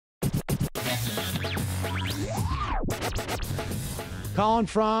calling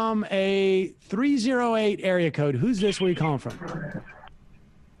from a 308 area code. Who's this? Where are you calling from?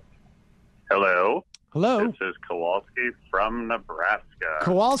 Hello. Hello. This is Kowalski from Nebraska.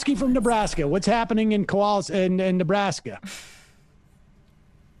 Kowalski from Nebraska. What's happening in in Nebraska?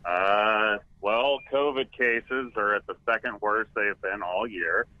 Well, COVID cases are at the second worst they've been all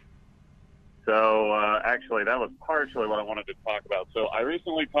year. So, actually, that was partially what I wanted to talk about. So, I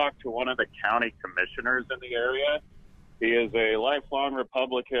recently talked to one of the county commissioners in the area. He is a lifelong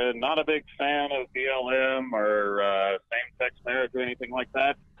Republican, not a big fan of BLM or same-sex marriage or anything like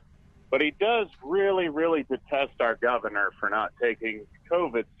that. But he does really, really detest our governor for not taking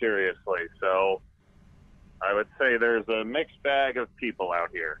COVID seriously. So, I would say there's a mixed bag of people out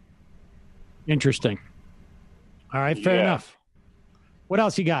here. Interesting. All right, fair enough. What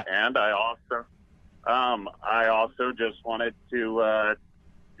else you got? And I also just wanted to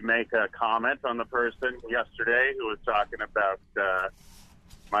make a comment on the person yesterday who was talking about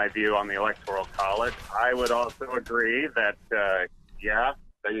my view on the Electoral College. I would also agree that,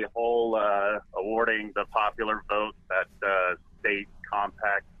 the whole awarding the popular vote, that state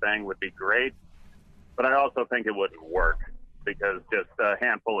compact thing would be great. But I also think it wouldn't work, because just a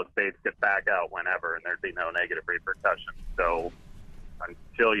handful of states could back out whenever and there'd be no negative repercussions. So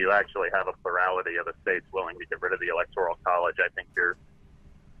until you actually have a plurality of the states willing to get rid of the Electoral College, I think your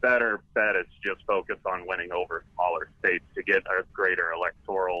better bet is just focus on winning over smaller states to get a greater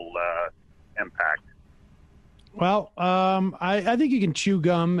electoral impact. Well, I think you can chew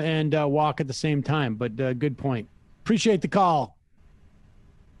gum and walk at the same time, but good point. Appreciate the call.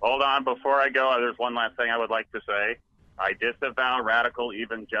 Hold on. Before I go, there's one last thing I would like to say. I disavow radical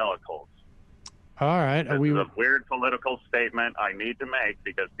evangelicals. All right. This is a weird political statement I need to make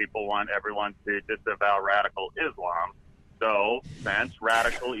because people want everyone to disavow radical Islam. So, since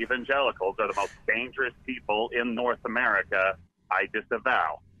radical evangelicals are the most dangerous people in North America, I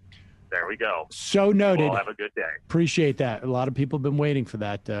disavow. There we go. So noted. Well, have a good day. Appreciate that. A lot of people have been waiting for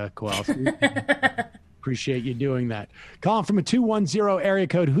that, Kowalski. Appreciate you doing that. Calling from a 210 area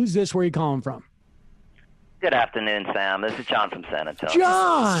code. Who's this? Where are you calling from? Good afternoon, Sam. This is John from San Antonio.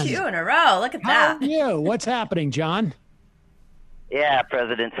 John! 2 in a row. Look at that. How are you? What's happening, John? Yeah,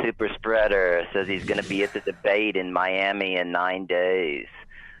 President Super Spreader says he's going to be at the debate in Miami in 9 days.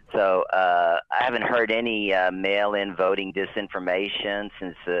 So I haven't heard any mail-in voting disinformation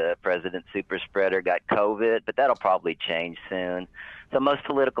since President Super Spreader got COVID, but that'll probably change soon. So most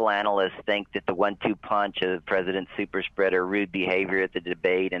political analysts think that the 1-2 punch of President Super Spreader rude behavior at the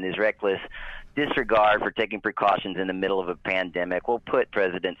debate and his reckless disregard for taking precautions in the middle of a pandemic will put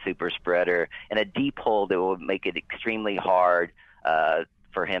President Super Spreader in a deep hole that will make it extremely hard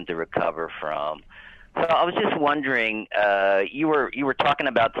for him to recover from. So I was just wondering, you were talking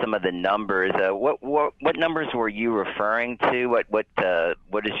about some of the numbers. What numbers were you referring to? What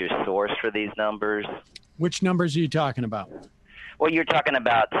is your source for these numbers? Which numbers are you talking about? Well, you're talking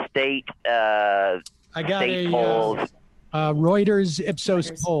about state polls. Reuters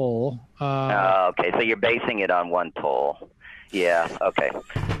Ipsos poll. Okay, so you're basing it on one poll. Yeah. Okay.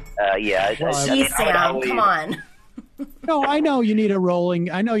 Yeah. Jeez, Sam, come on. No, I know you need a rolling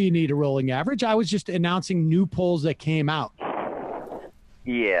average. I was just announcing new polls that came out.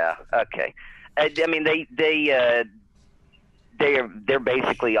 Yeah. Okay. I mean, they're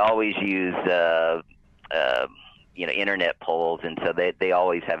basically always use internet polls, and so they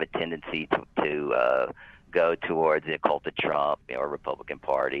always have a tendency to go towards the cult of Trump or Republican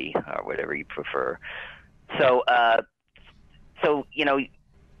Party or whatever you prefer. So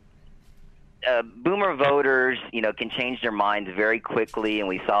boomer voters, can change their minds very quickly, and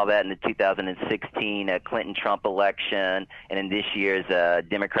we saw that in the 2016 Clinton-Trump election, and in this year's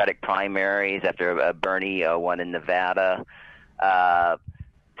Democratic primaries after Bernie won in Nevada.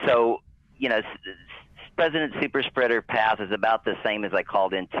 President Super Spreader path is about the same as I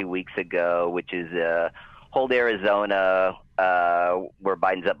called in 2 weeks ago, which is hold Arizona, where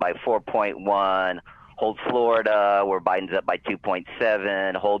Biden's up by 4.1. Hold Florida, where Biden's up by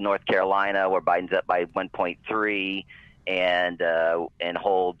 2.7. Hold North Carolina, where Biden's up by 1.3, and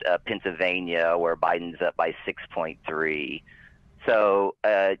hold Pennsylvania, where Biden's up by 6.3. So,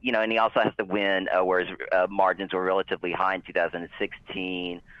 and he also has to win where his margins were relatively high in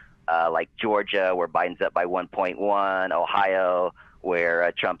 2016, like Georgia, where Biden's up by 1.1, Ohio,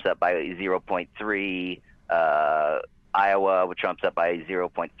 where Trump's up by 0.3, Iowa, where Trump's up by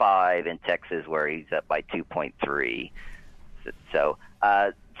 0.5, and Texas, where he's up by 2.3. So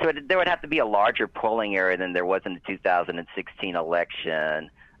there would have to be a larger polling area than there was in the 2016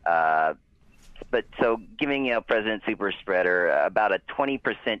 election. But so giving President Super Spreader about a 20%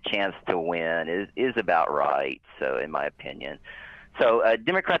 chance to win is about right. So in my opinion. So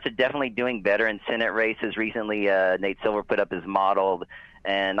Democrats are definitely doing better in Senate races. Recently, Nate Silver put up his model,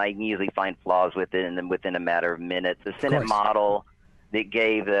 and I can usually find flaws with it, and then within a matter of minutes. The Senate model that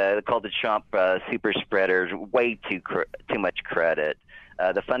gave called the Trump super spreaders way too much credit.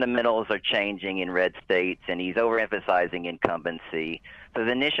 The fundamentals are changing in red states, and he's overemphasizing incumbency. So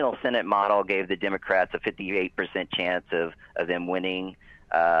the initial Senate model gave the Democrats a 58% chance of them winning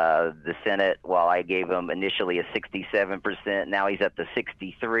the Senate, while I gave him initially a 67%. Now he's up to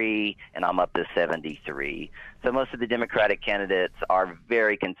 63, and I'm up to 73. So most of the Democratic candidates are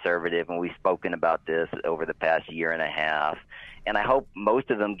very conservative, and we've spoken about this over the past year and a half. And I hope most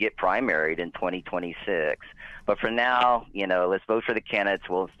of them get primaried in 2026. But for now, let's vote for the candidates.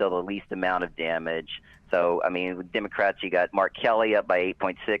 We'll instill the least amount of damage. So, I mean, with Democrats, you got Mark Kelly up by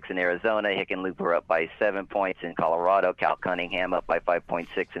 8.6 in Arizona, Hickenlooper up by 7 points in Colorado, Cal Cunningham up by 5.6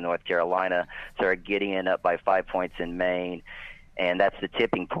 in North Carolina, Sarah Gideon up by 5 points in Maine. And that's the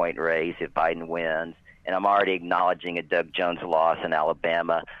tipping point race if Biden wins. And I'm already acknowledging a Doug Jones loss in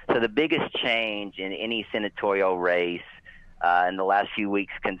Alabama. So the biggest change in any senatorial race in the last few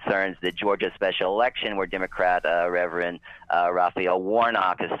weeks concerns the Georgia special election, where Democrat Reverend Raphael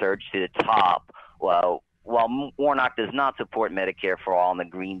Warnock has surged to the top. Well, while Warnock does not support Medicare for All and the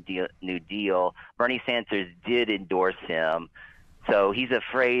Green New Deal, Bernie Sanders did endorse him. So he's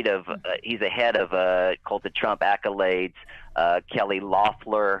afraid of he's ahead of cult of Trump accolades, Kelly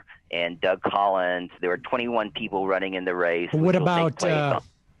Loeffler and Doug Collins. There were 21 people running in the race. What about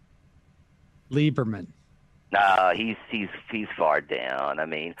Lieberman? No, he's far down. I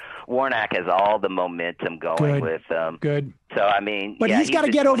mean, Warnock has all the momentum going with him. Good. So I mean, but he's got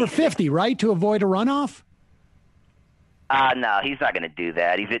to get over 50, right, to avoid a runoff. No, he's not going to do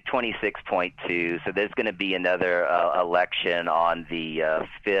that. He's at 26.2, so there's going to be another election on the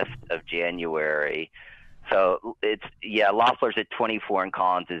 5th of January. So Loeffler's at 24 and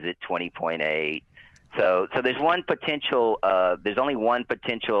Collins is at 20.8. So there's one potential. There's only one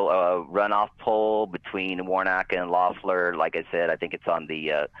potential runoff poll between Warnock and Loeffler. Like I said, I think it's on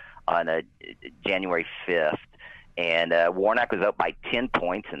January 5th, and Warnock was up by 10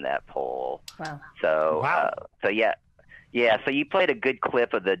 points in that poll. Wow. So you played a good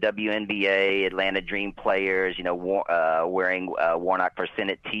clip of the WNBA Atlanta Dream players, wearing Warnock for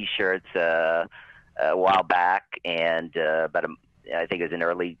Senate T-shirts a while back, and I think it was in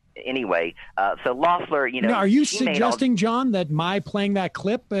early. Anyway, so Loeffler, Now, are you suggesting, John, that my playing that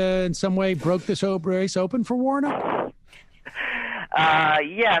clip in some way broke this race open for Warnock?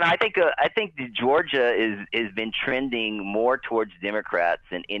 Yeah, and I think Georgia has been trending more towards Democrats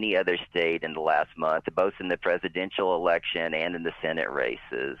than any other state in the last month, both in the presidential election and in the Senate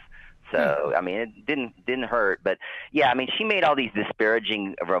races. So, I mean, it didn't hurt. But, yeah, I mean, she made all these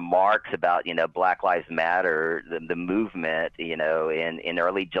disparaging remarks about, Black Lives Matter, the movement, in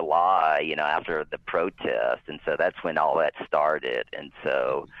early July, after the protest. And so that's when all that started. And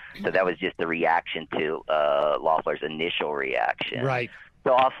so that was just the reaction to Loeffler's initial reaction. Right.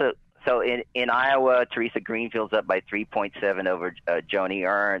 So in Iowa, Teresa Greenfield's up by 3.7 over Joni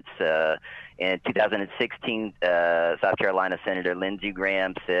Ernst. In 2016, South Carolina Senator Lindsey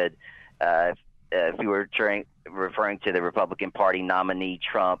Graham said, if we were referring to the Republican Party nominee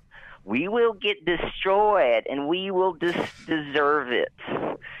Trump, we will get destroyed and we will deserve it.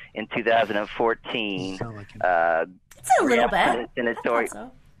 In 2014, it's a little bit.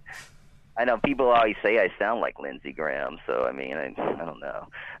 I know people always say I sound like Lindsey Graham, so I mean, I don't know.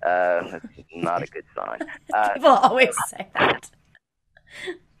 That's not a good sign. People always say that.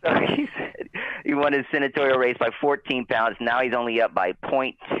 So he said he won his senatorial race by 14 pounds. Now he's only up by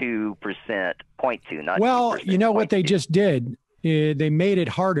 0.2%. 0.2, not well, 2%, you know what 0.2. they just did? They made it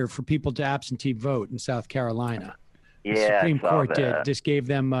harder for people to absentee vote in South Carolina. Yeah, the Supreme Court that. just gave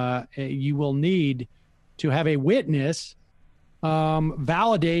them, you will need to have a witness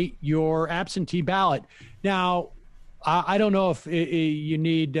validate your absentee ballot. Now, I don't know if you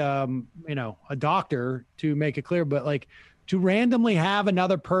need, a doctor to make it clear, but like to randomly have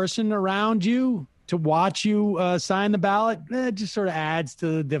another person around you to watch you sign the ballot, it just sort of adds to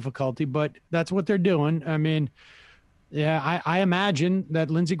the difficulty, but that's what they're doing. I mean, yeah, I imagine that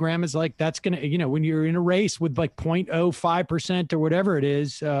Lindsey Graham is like, that's going to, when you're in a race with like 0.05% or whatever it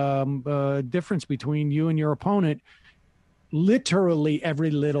is, difference between you and your opponent, literally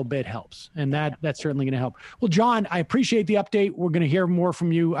every little bit helps. And that's certainly going to help. Well, John, I appreciate the update. We're going to hear more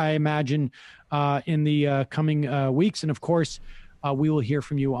from you, I imagine, in the coming weeks. And of course, we will hear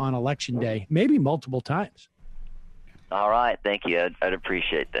from you on Election Day, maybe multiple times. All right. Thank you. I'd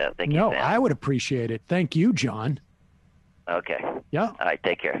appreciate that. Thank you, No, Sam. I would appreciate it. Thank you, John. Okay. Yeah. All right.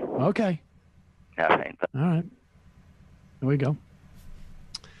 Take care. Okay. All right. All right. There we go.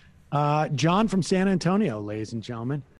 John from San Antonio, ladies and gentlemen.